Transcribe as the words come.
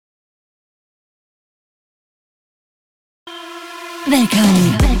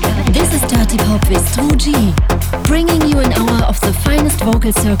Welcome. This is Dirty Pop with True G, bringing you an hour of the finest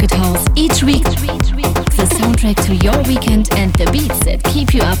vocal circuit house each week. The soundtrack to your weekend and the beats that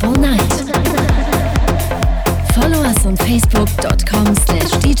keep you up all night. Follow us on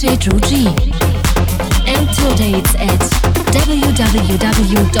facebook.com/DJTrueG and tour dates at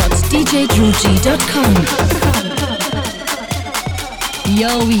www.djtrueg.com.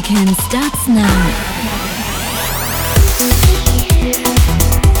 Your weekend starts now.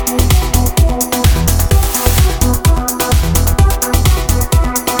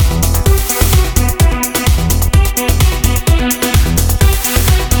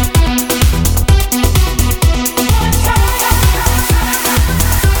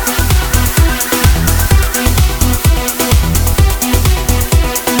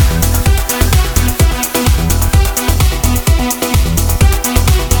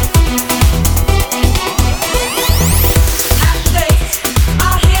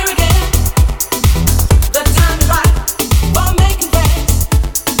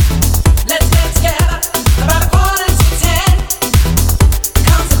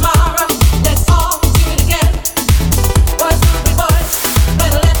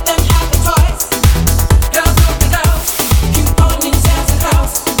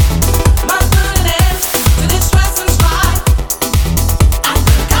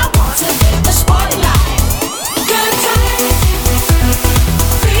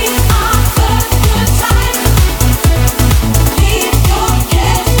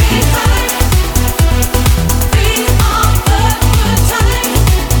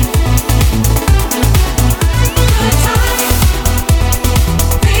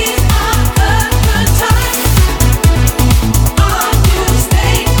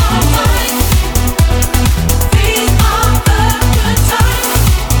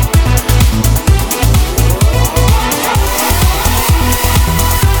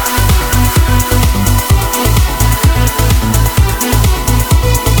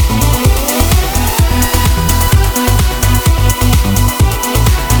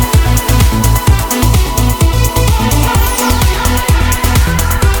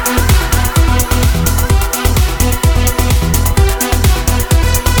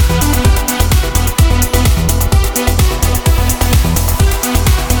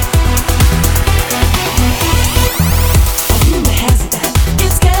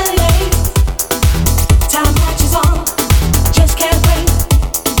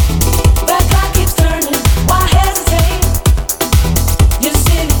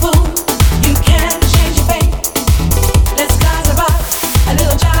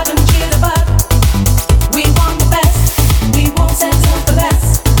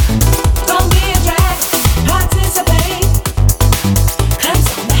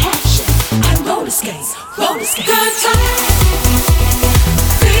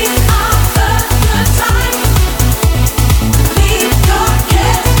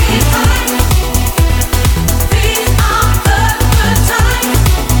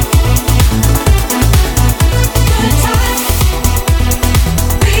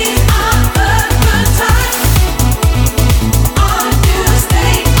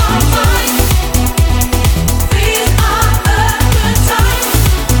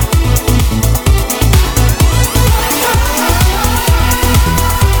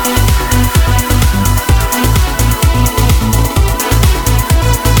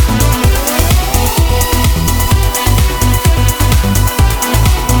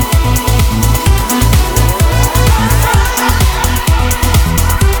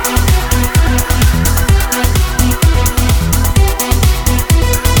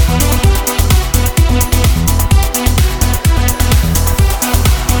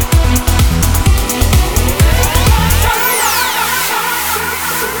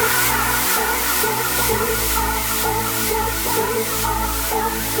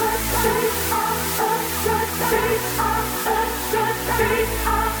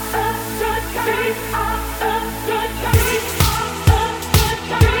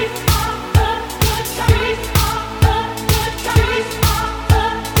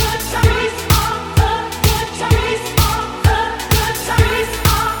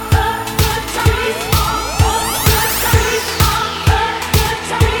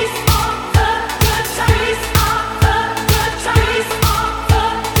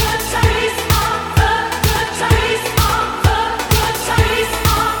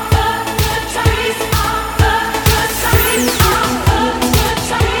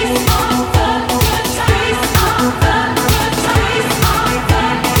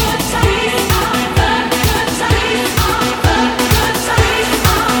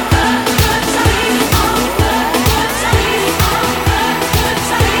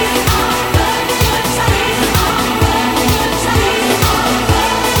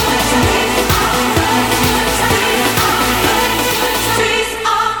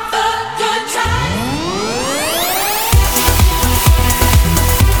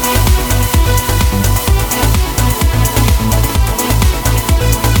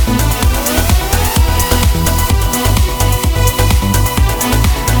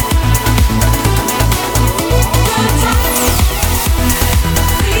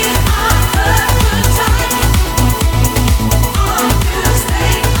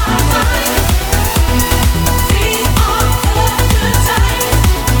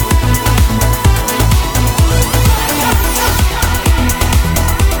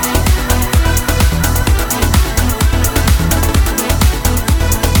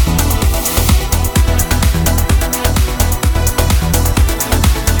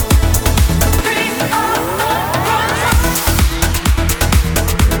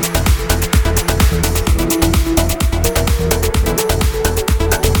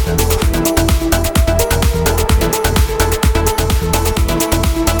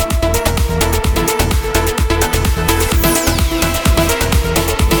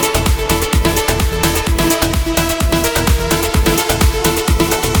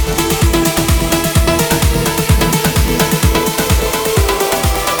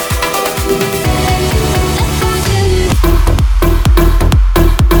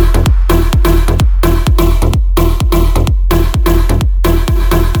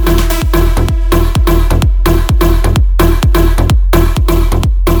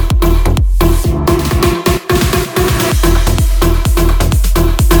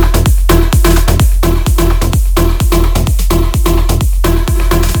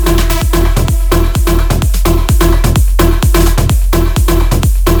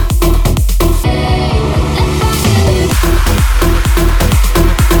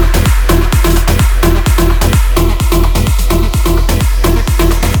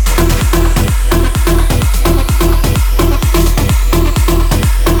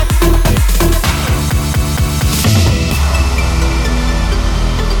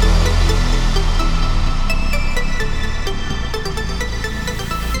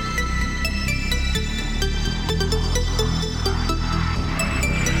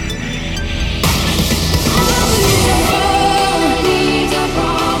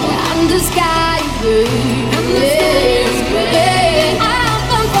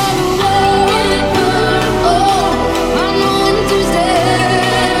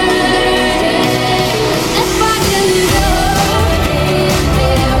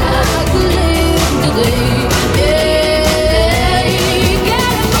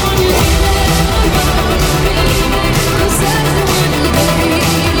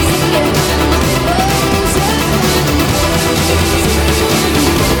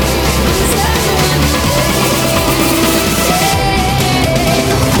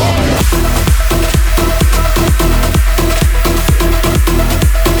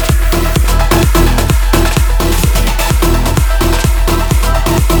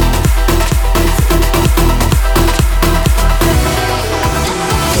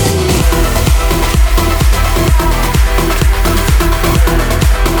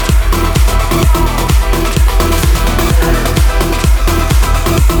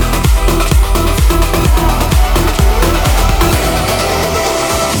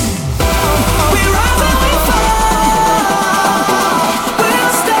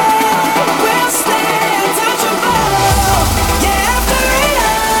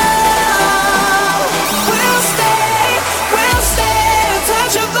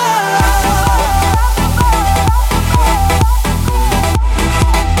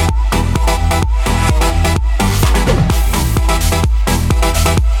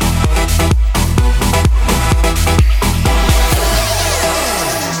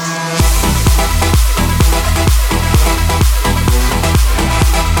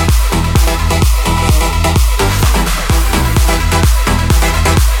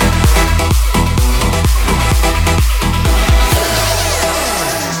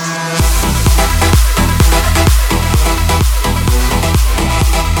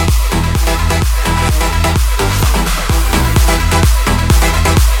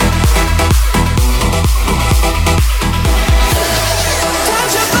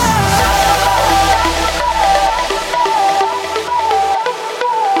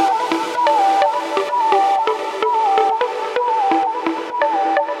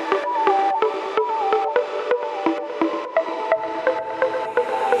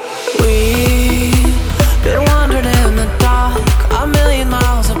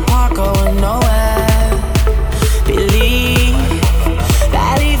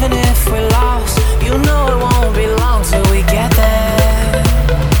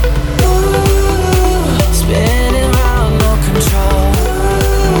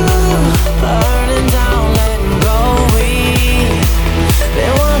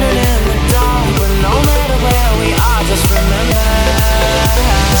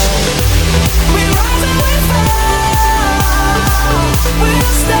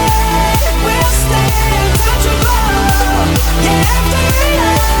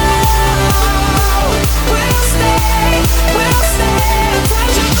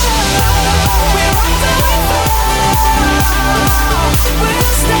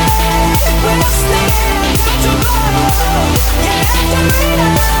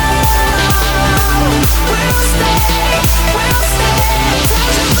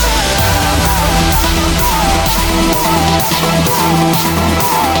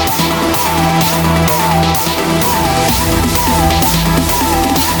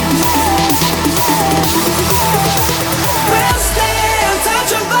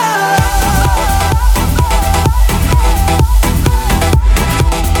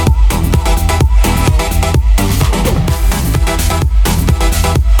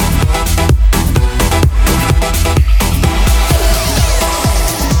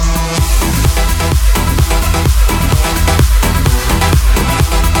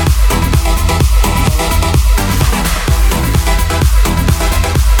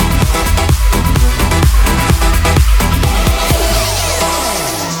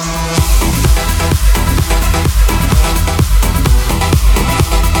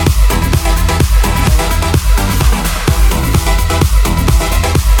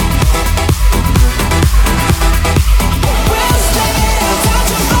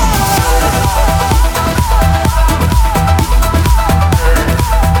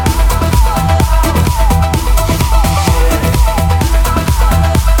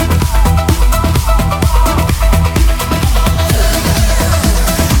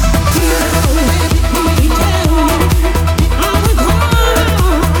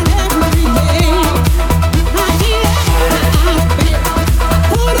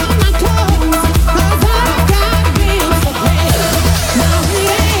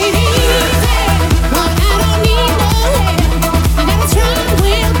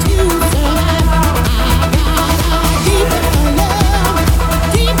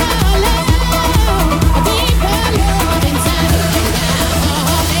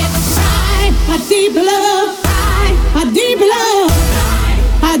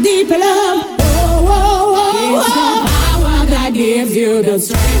 you the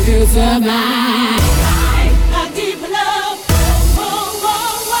strength to survive. A deep love. Whoa,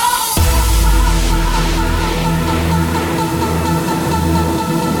 whoa, whoa.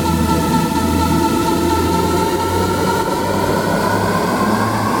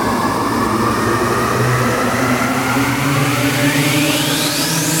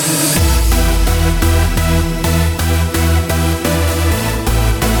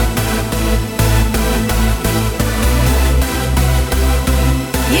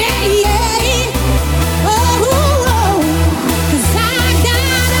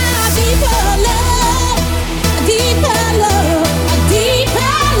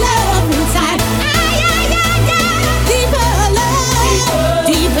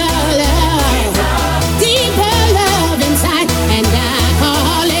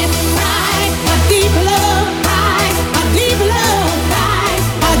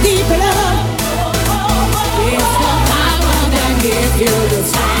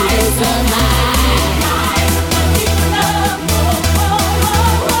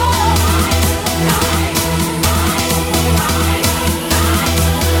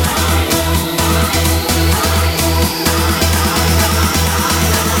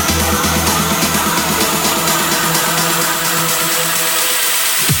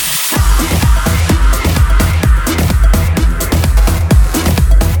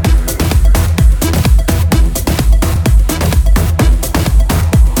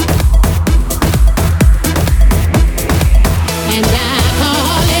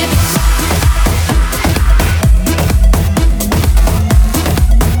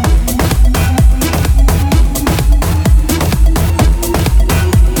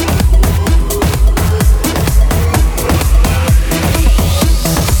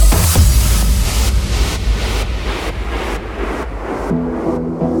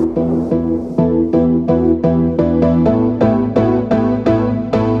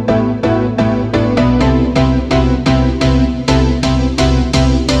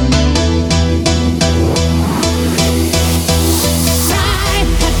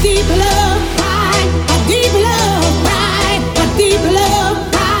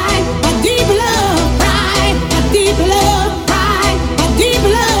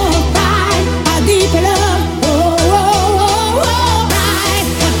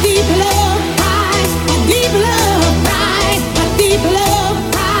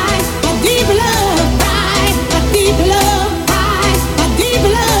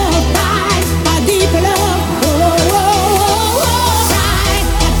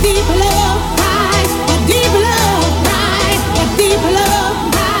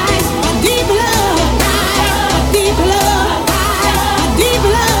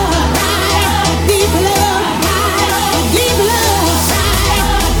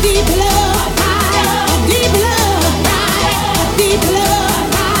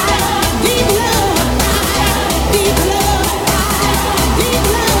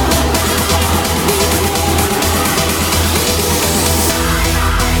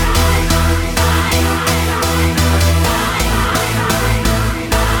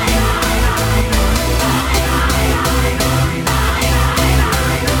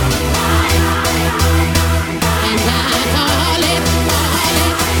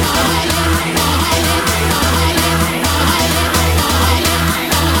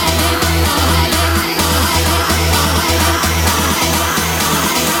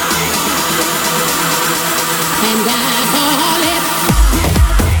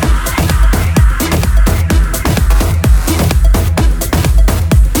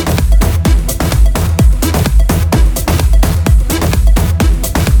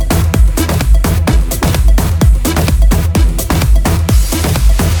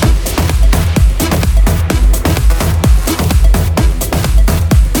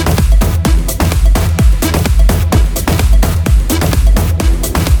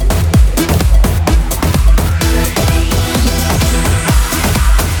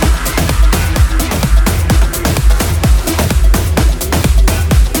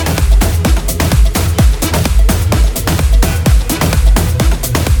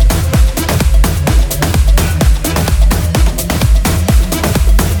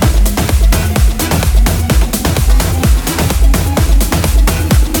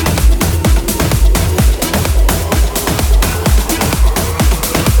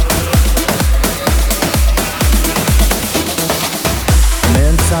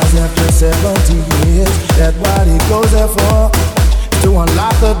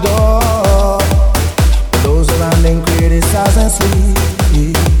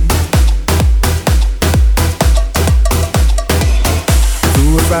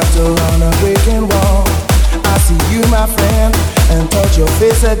 see you, my friend, and touch your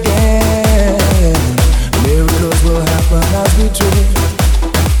face again. Miracles will happen as we dream.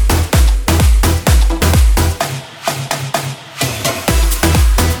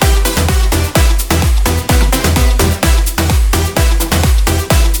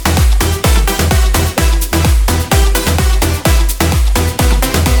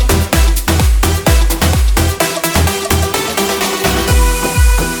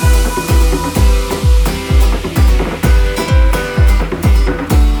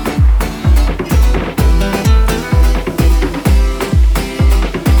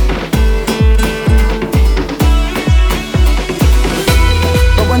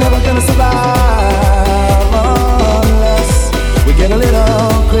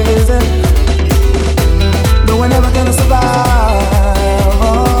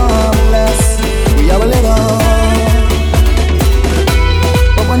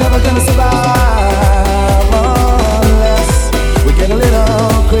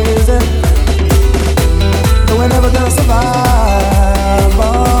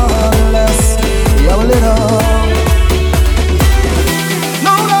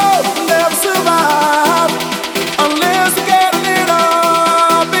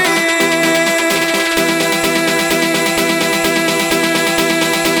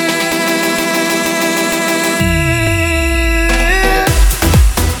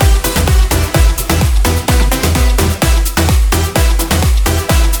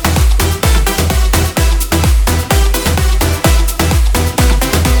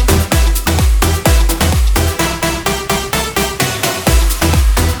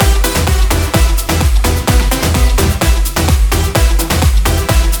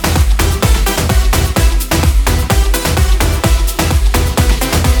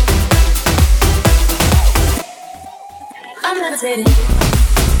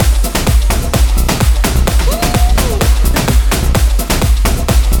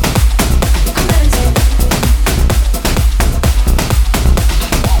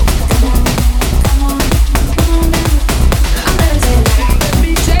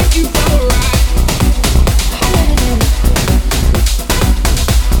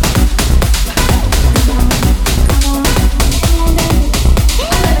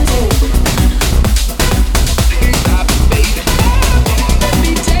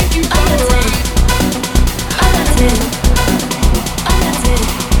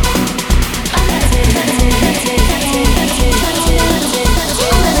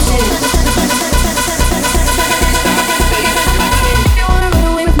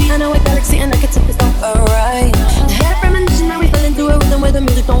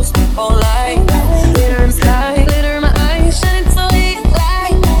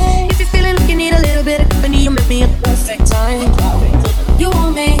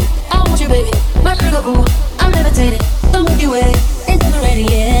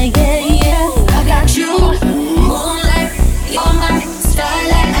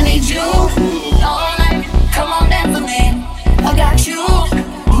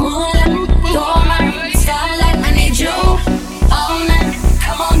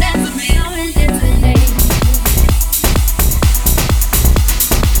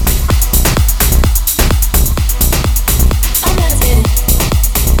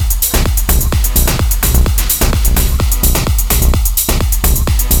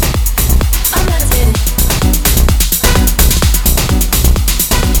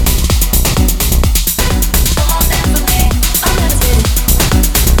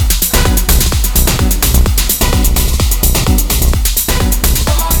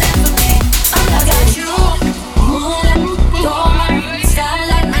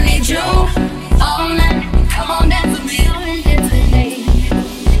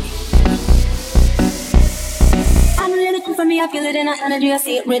 energy, I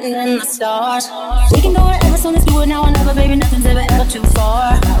see it written in the stars. We can go wherever, so let's do it now or never, baby. Nothing's ever too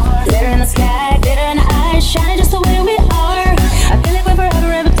far. Glitter in the sky, glitter in the eyes, shining just the way we are. I feel like we're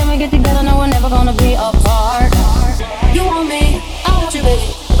forever every time we get together. No, we're never gonna be apart. You want me, I want you,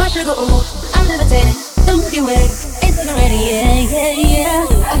 baby. My sugar, ooh, I'm levitating. The Milky Way, it's already, yeah, yeah,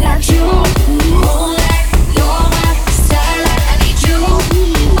 yeah. I got you, moonlight, you're my starlight. I need you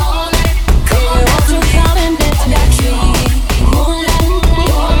all night. Come on, won't you come and dance? I got you, moonlight,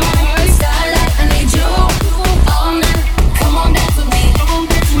 you're my starlight. I need you all night. Come on, dance with me, come on,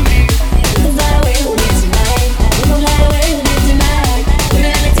 dance with me. We can fly away with me tonight. We can fly away with me tonight.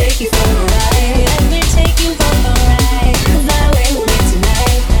 Let me take you for a ride. Let me take you for a ride. We can fly away with me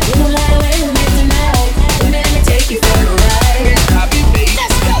tonight. We can fly away with me tonight. Let me take you for a ride.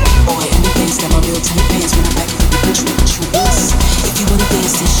 Let's go. Boy, I'm the bass, got my real tight pants when I'm back with the true is. If you wanna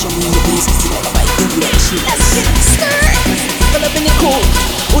dance, then show me your dance, 'cause you like a bite.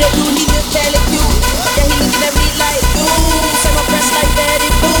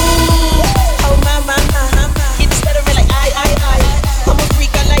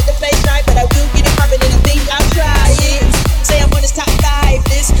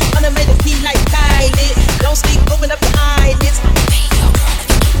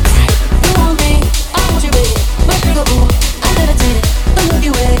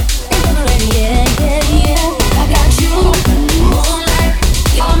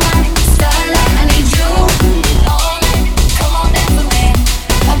 Starlight, I need you all night. Come on, dance with me.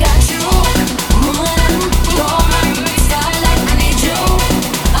 I got you.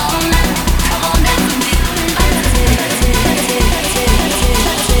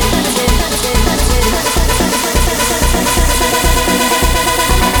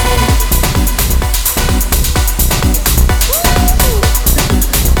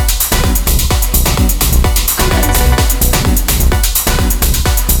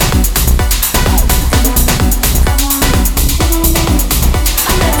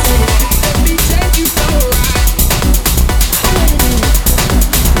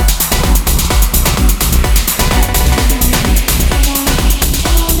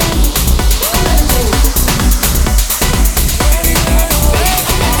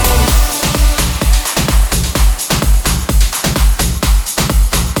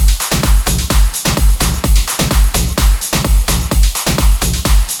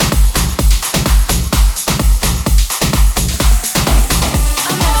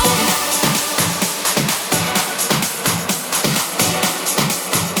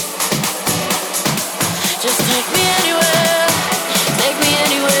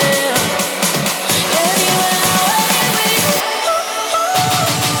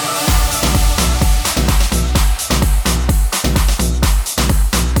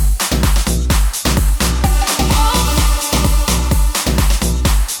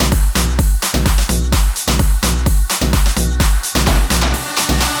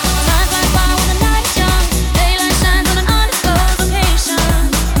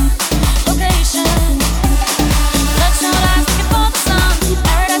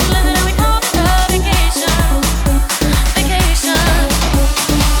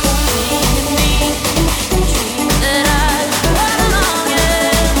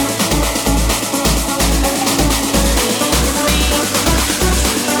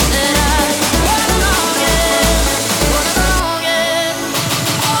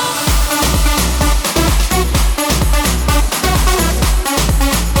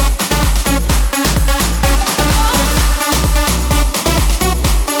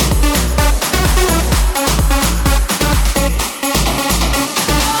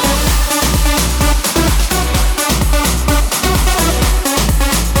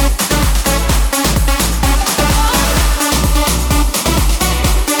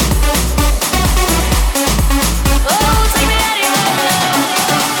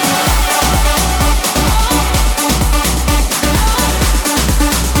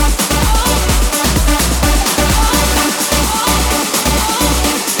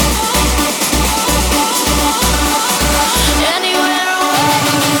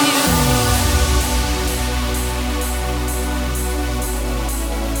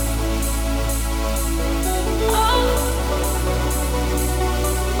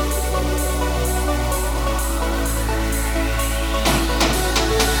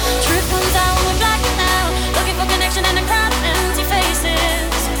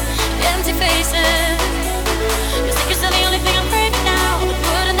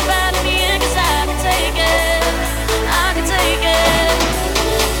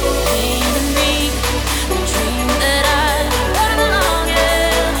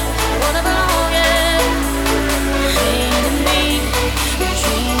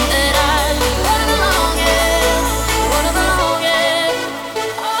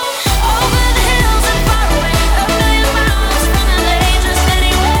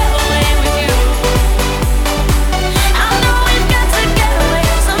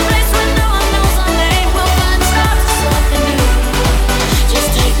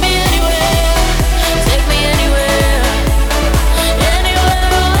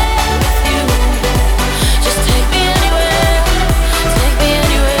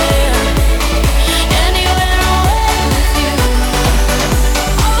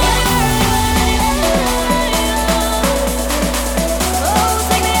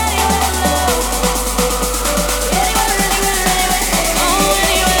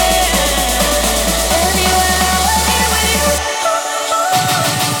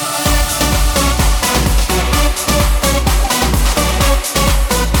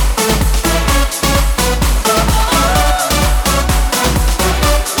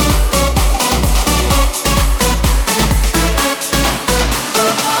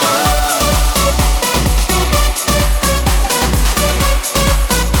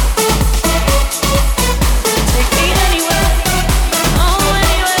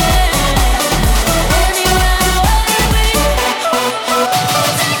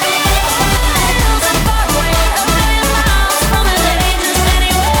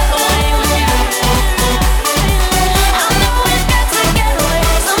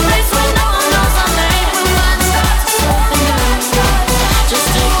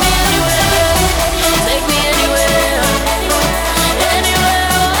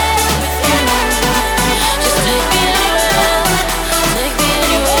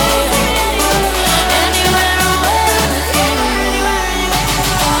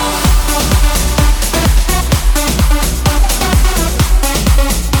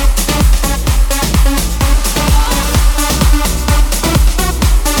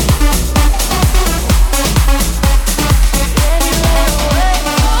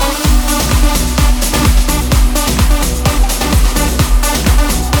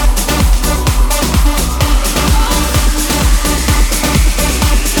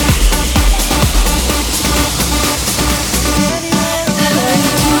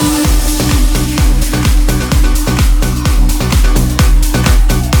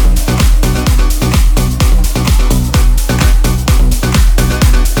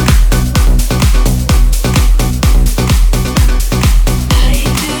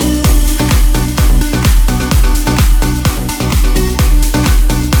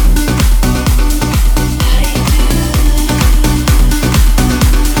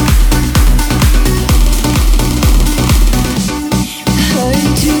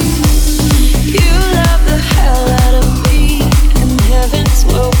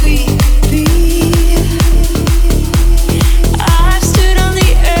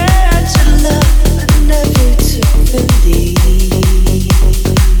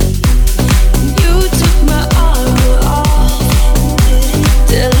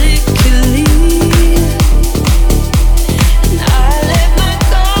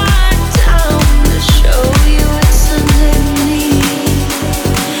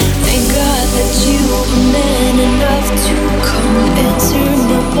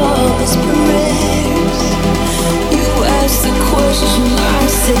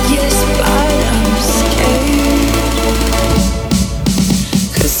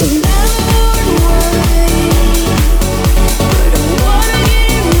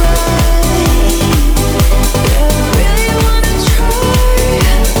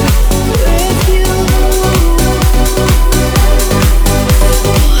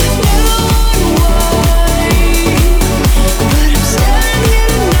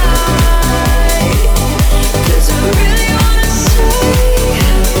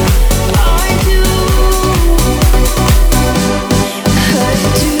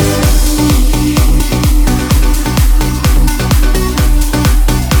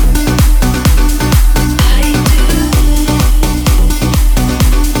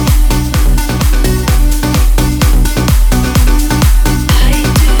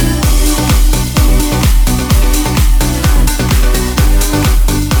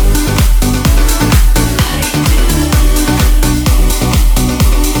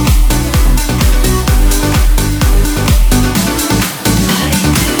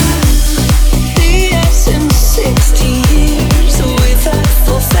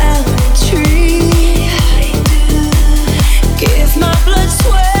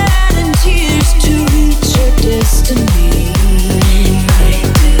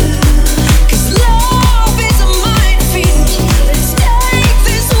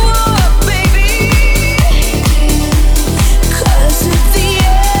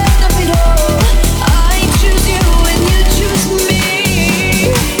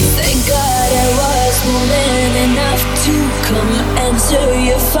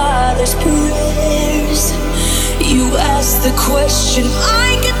 father's prayers. You asked the question, I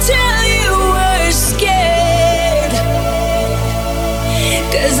could tell you were scared.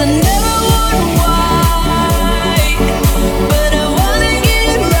 'Cause I never would why, but I wanna get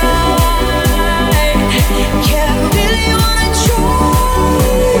it right. Yeah, I really wanna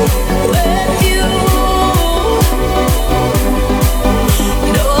try with you.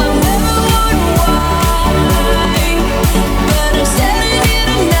 No, I never would why, but I'm standing here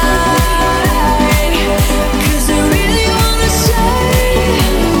tonight. 'Cause I really wanna say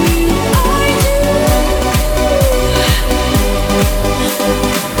I do.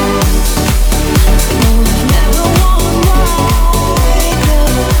 Never won why,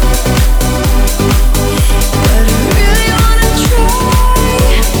 but I really wanna try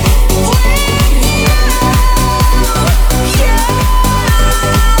with you. Yeah,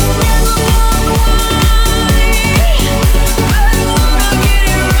 never won why, but I wanna get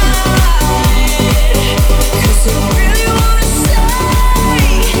it right. 'Cause I really wanna say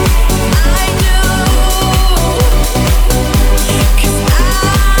I do. 'Cause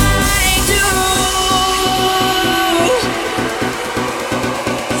I do.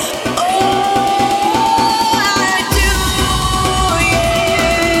 Oh, I do.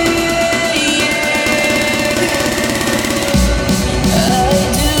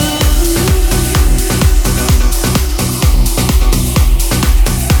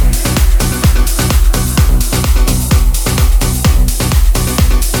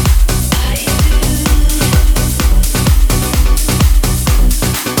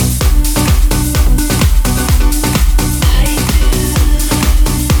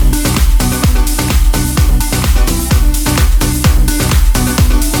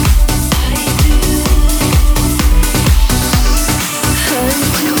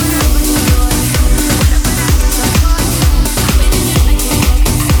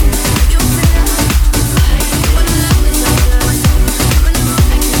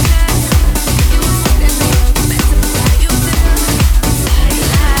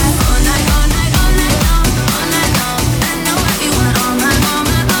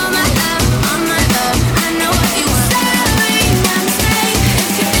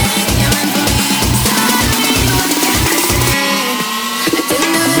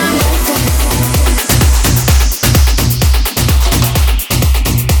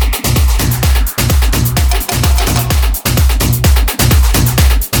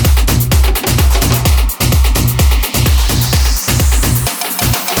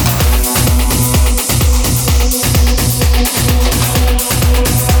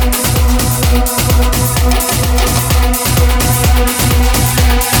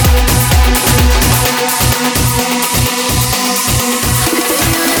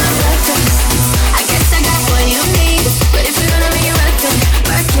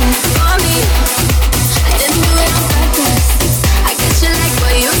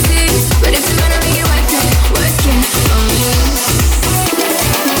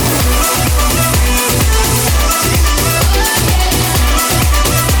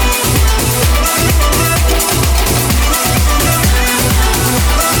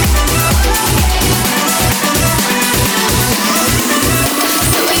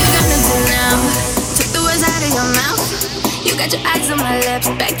 Got your eyes on my lips,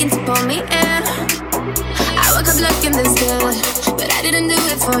 begging to pull me in. I woke up looking this good, but I didn't do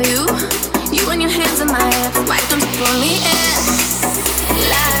it for you. You and your hands on my hips, why don't you pull me in?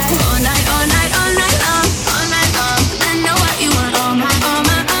 Like all night, all night, all night long, all night long. I know what you want, all my, all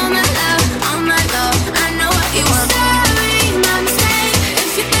my, all my love, all my love. I know what you want. Sorry, my mistake.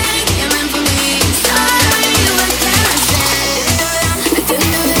 If you think you're meant for me, sorry, what can I say? I didn't do it. I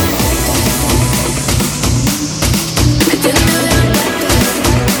didn't do it.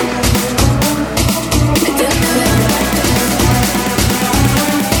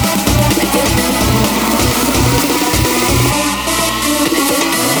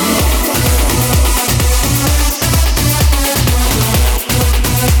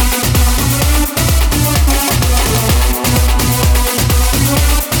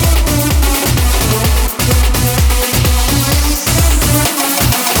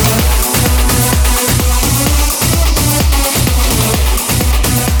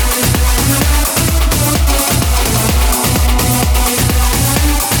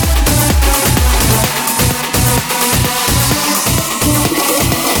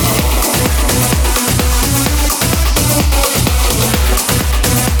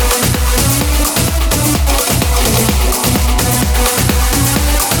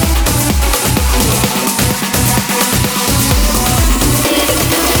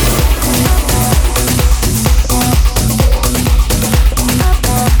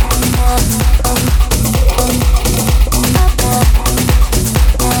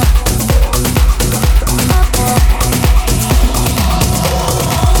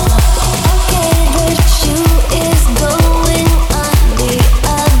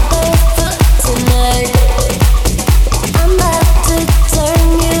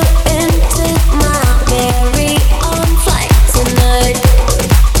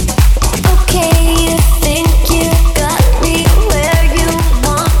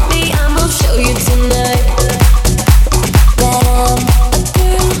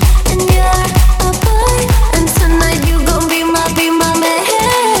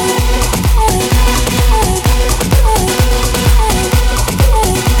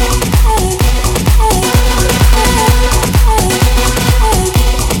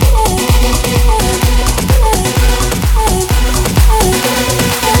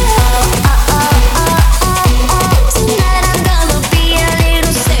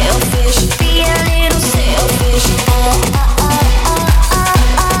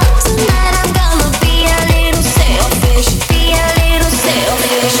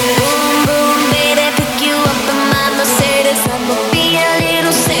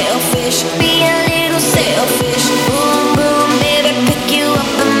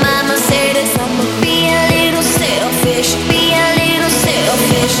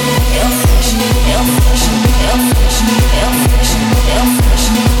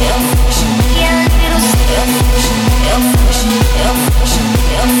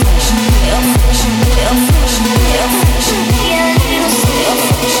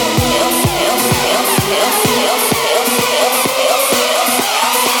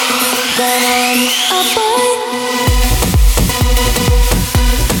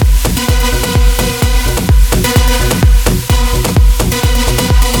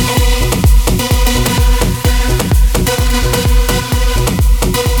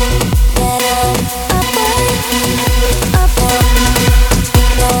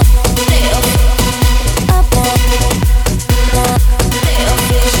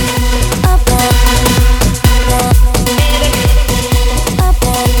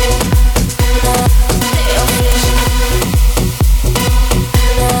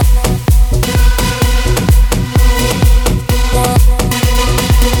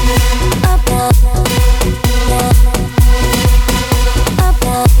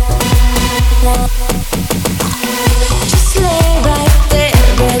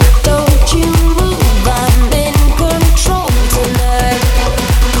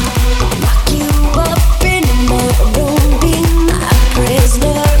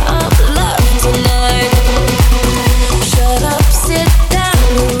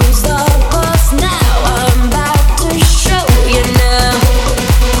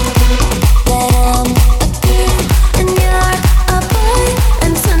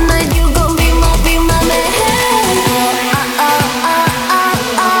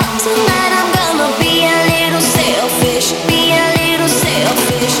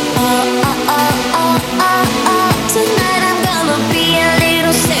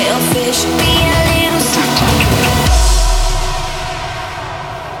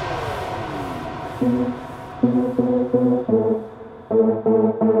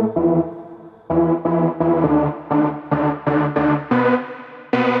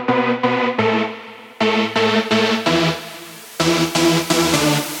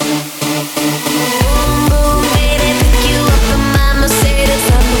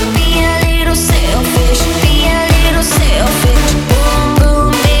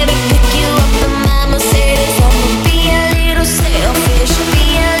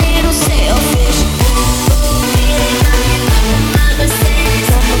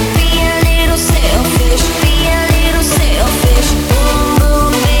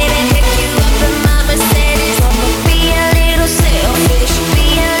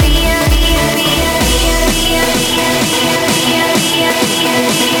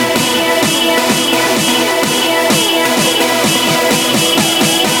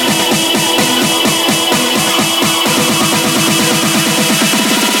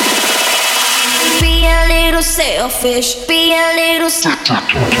 selfish, be a little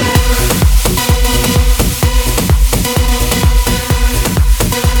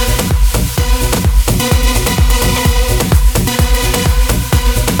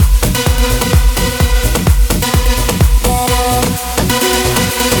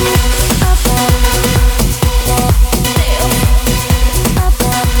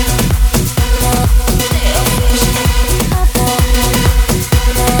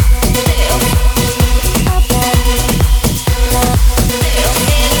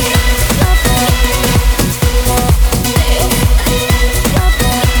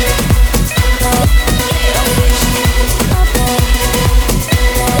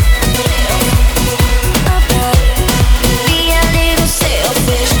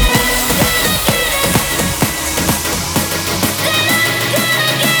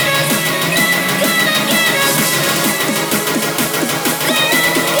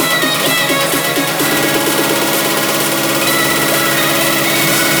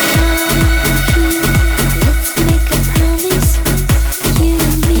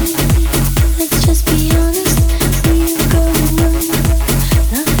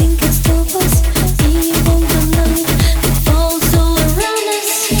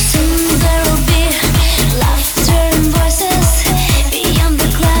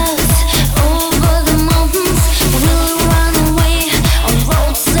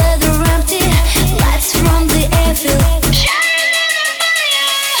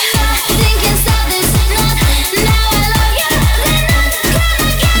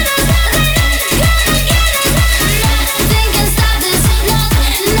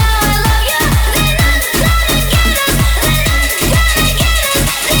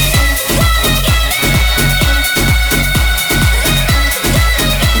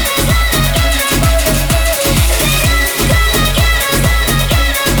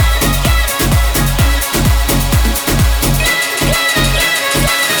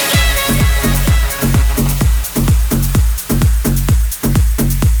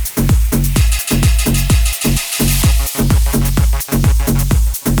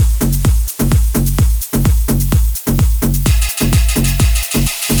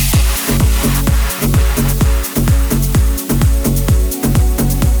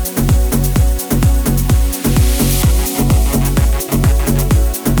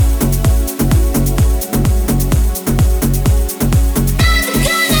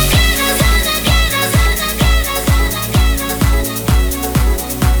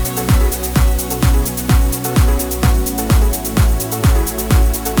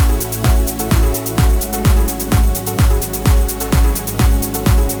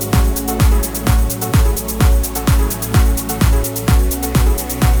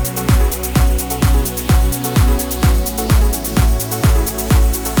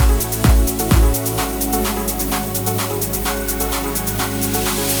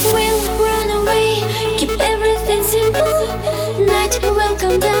will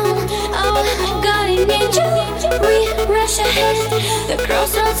come down. Oh, God, I need you. We rush ahead. The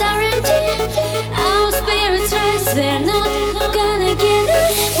crossroads are empty. Our spirits rise. They're not gonna get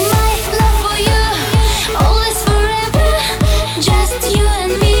us. My love for you, all is forever. Just you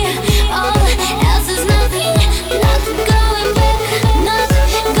and me. All else is nothing. Not going back. Not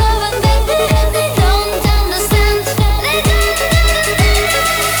going back. They don't understand. They don't understand.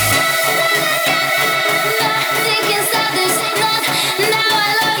 Nothing can stop this. Not now.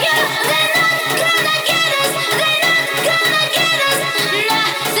 I love you. They're not gonna get us. They're not gonna get us.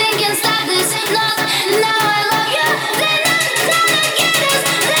 Nothing can stop this. Not now. I love you. They're not gonna get us.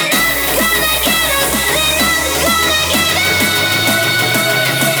 They're not gonna get us. They're not gonna get us.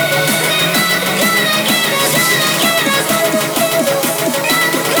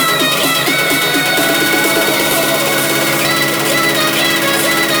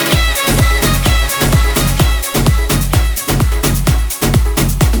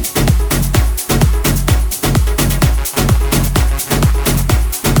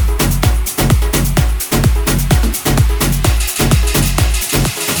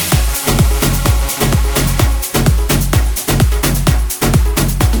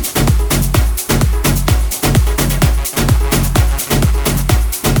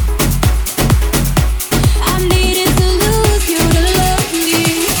 I needed to lose you to love me.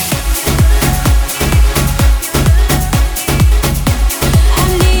 I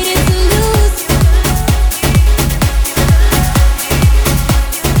needed to lose.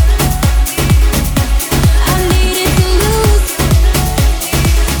 I needed to lose.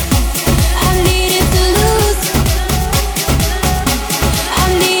 I needed to lose. I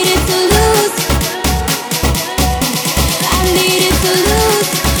needed to lose. I needed to lose.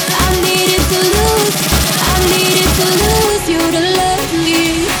 I needed to lose. I needed to lose you to love me.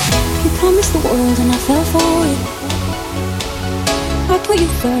 You promised the world and I fell for it. I put you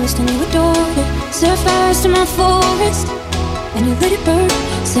first and you adored it. Set fires to my forest and you let it burn.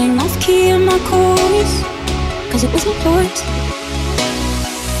 Sang off key in my chorus, cause it wasn't yours.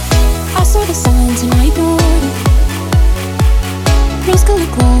 I saw the signs and I ignored it.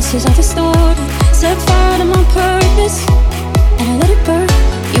 Rose-colored glasses I distorted. Set fire to my purpose and I let it burn.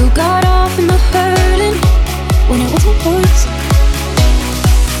 You got off in the hurting when it wasn't yours.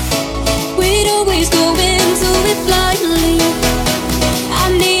 We'd always go into it blindly. I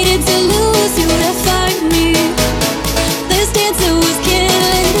needed to lose you to find me. This dancer was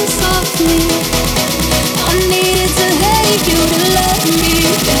killing me softly. I needed to hate you to love me.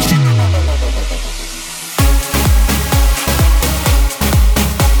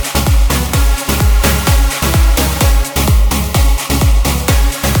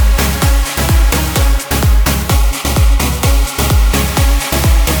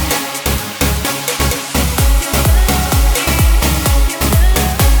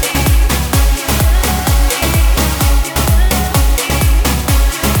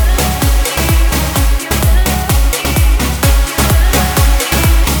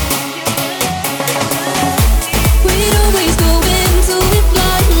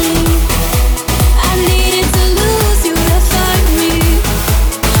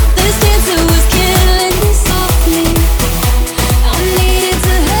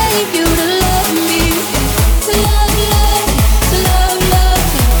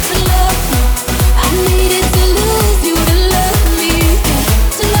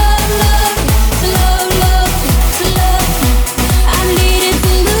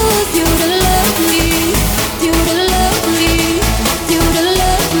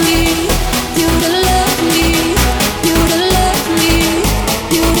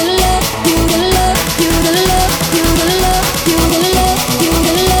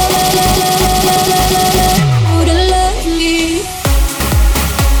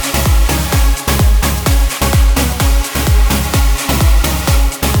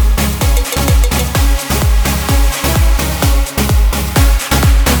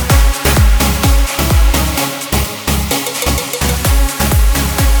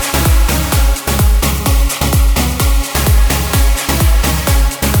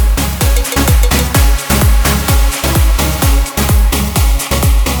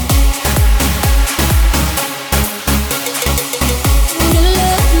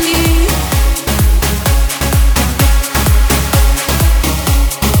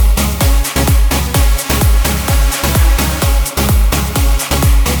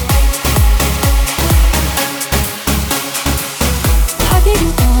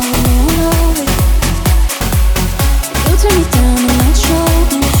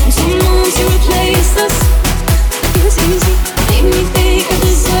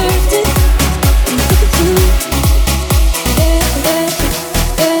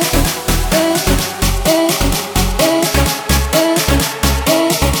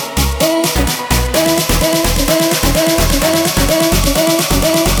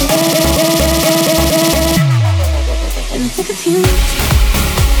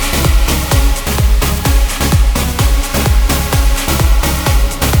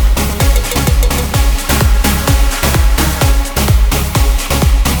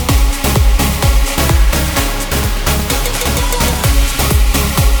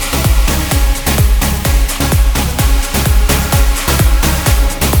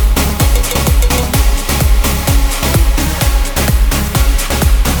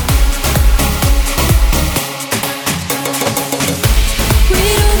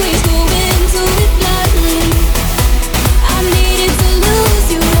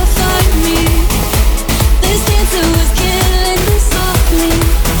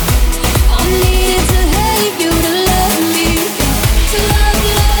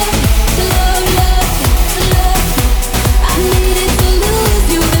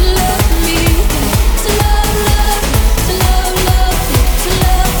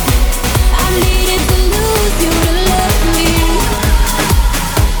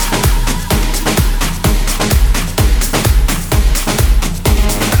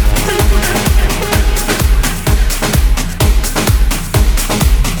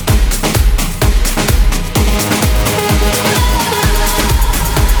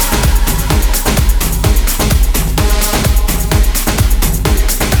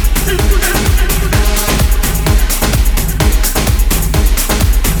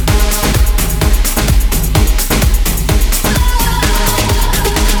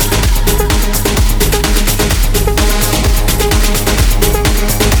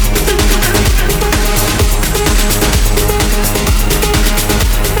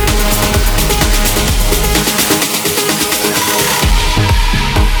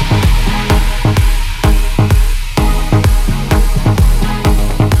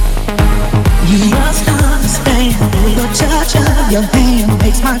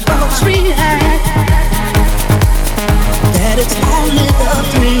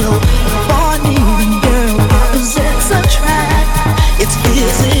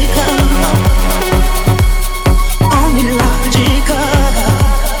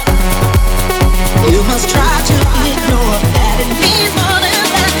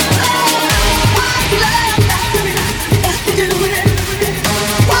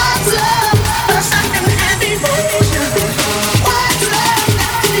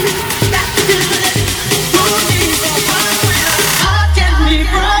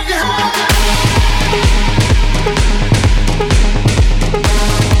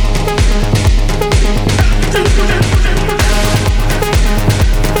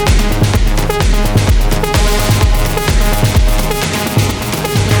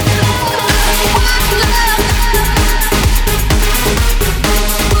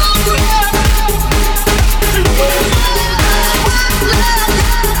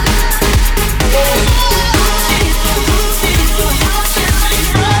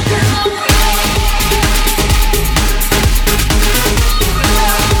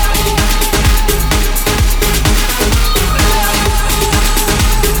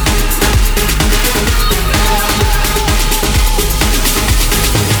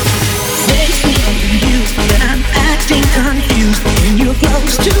 real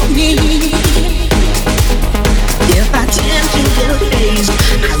close to me. If I tempt you to the face,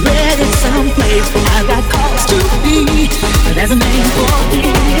 I read it someplace. I got cause to be. There's a name for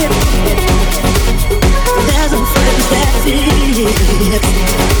it. There's a phrase that fits.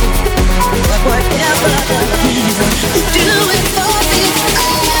 But whatever the reason, do it for me.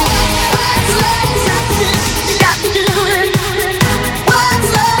 What's love? You got to do it. What's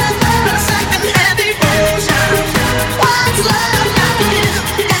love? A second-hand emotion. What's love got to do?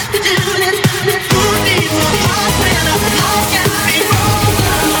 You got to do it. Who needs a heart when a heart can be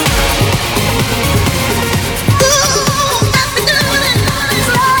broken? Ooh, got to do it. What's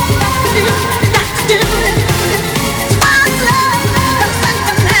love got to do? You got to do it. What's love? A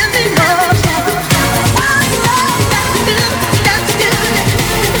second-hand emotion. What's love got to do?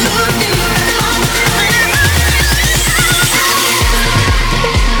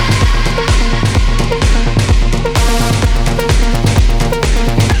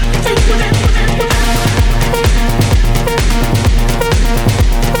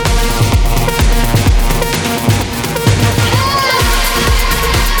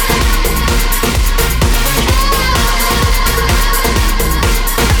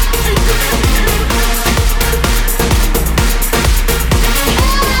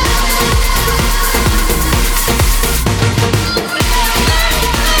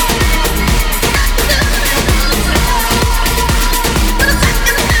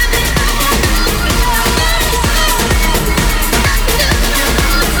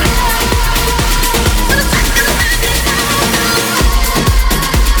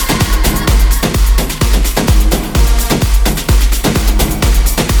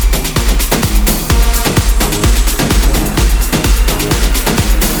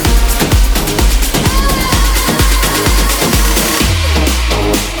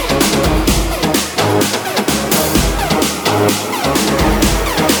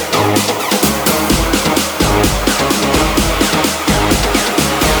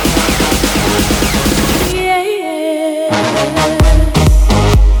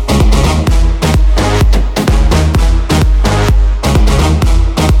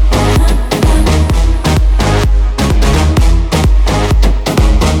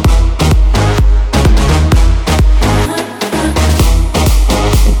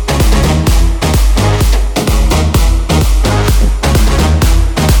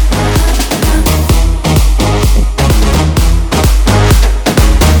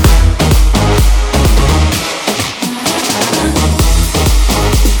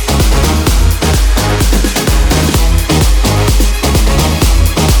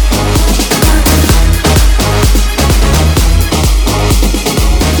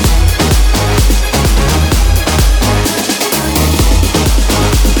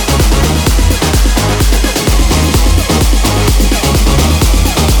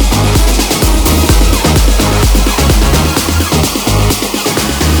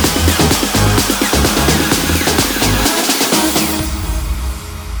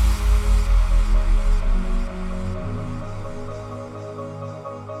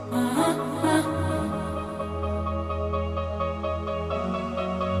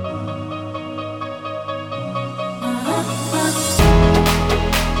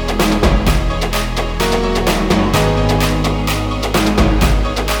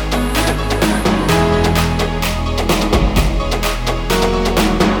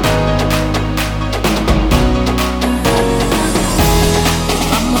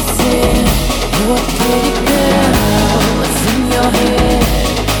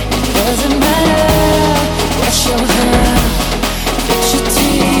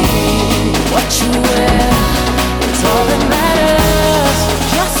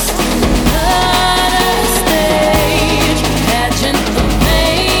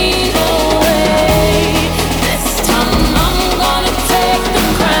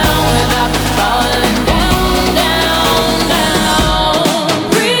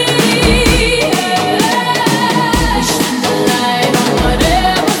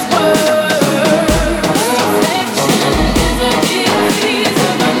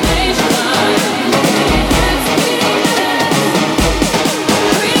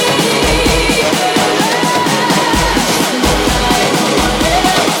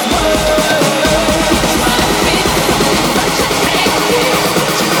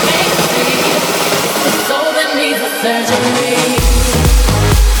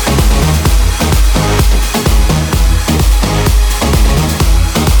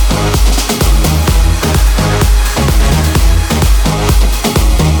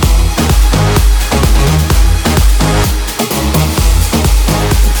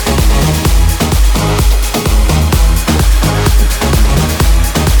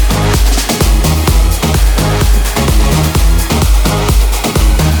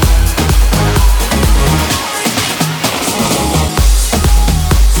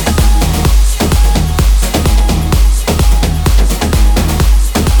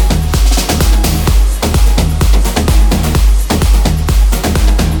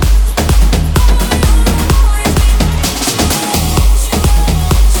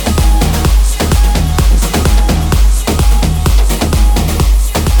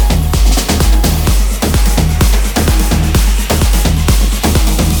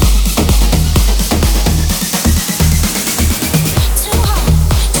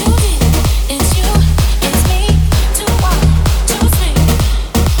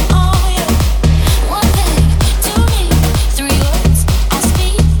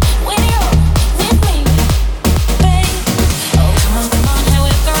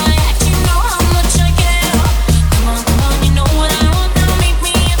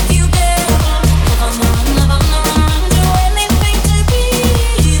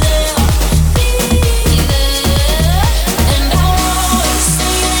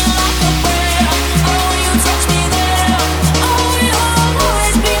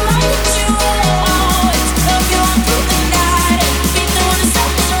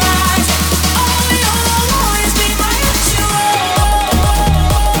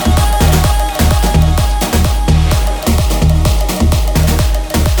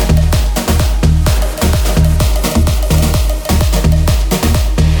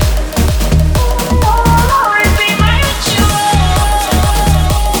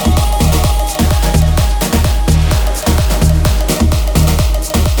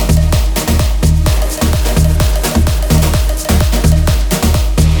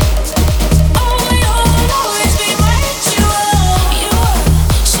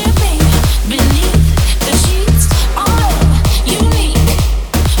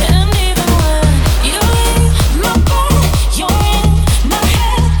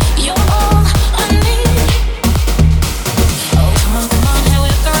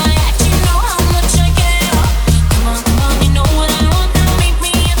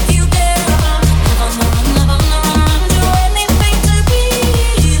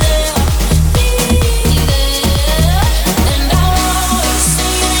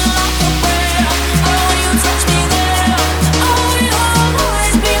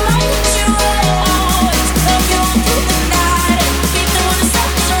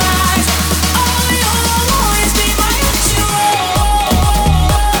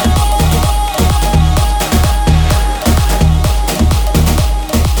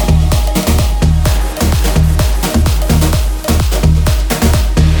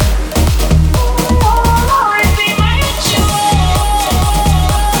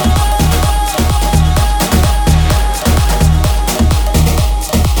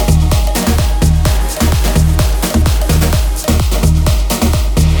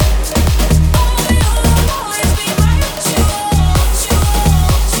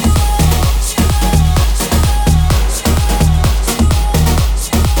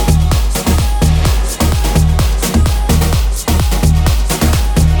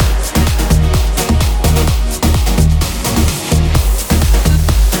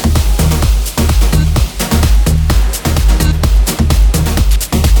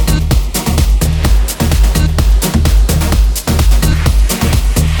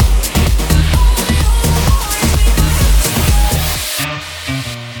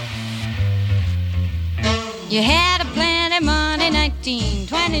 You had a plenty money,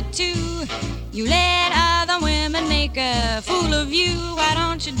 1922. You let other women make a fool of you. Why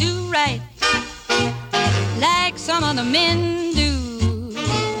don't you do right like some other men do?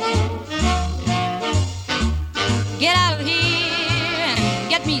 Get out of here and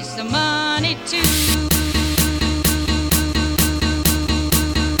get me some money too.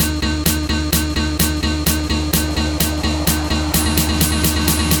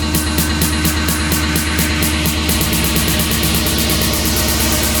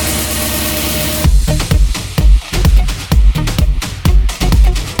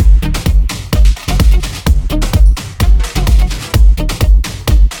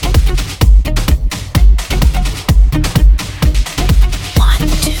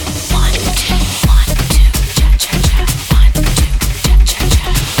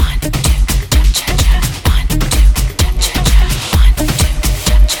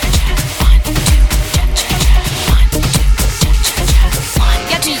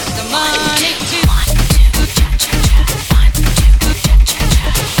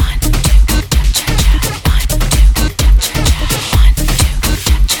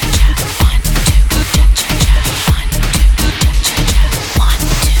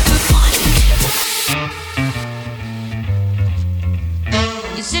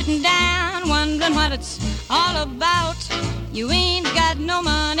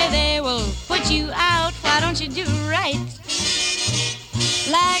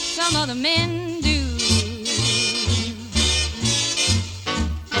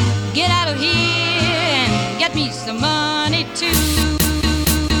 Get out of here and get me some money.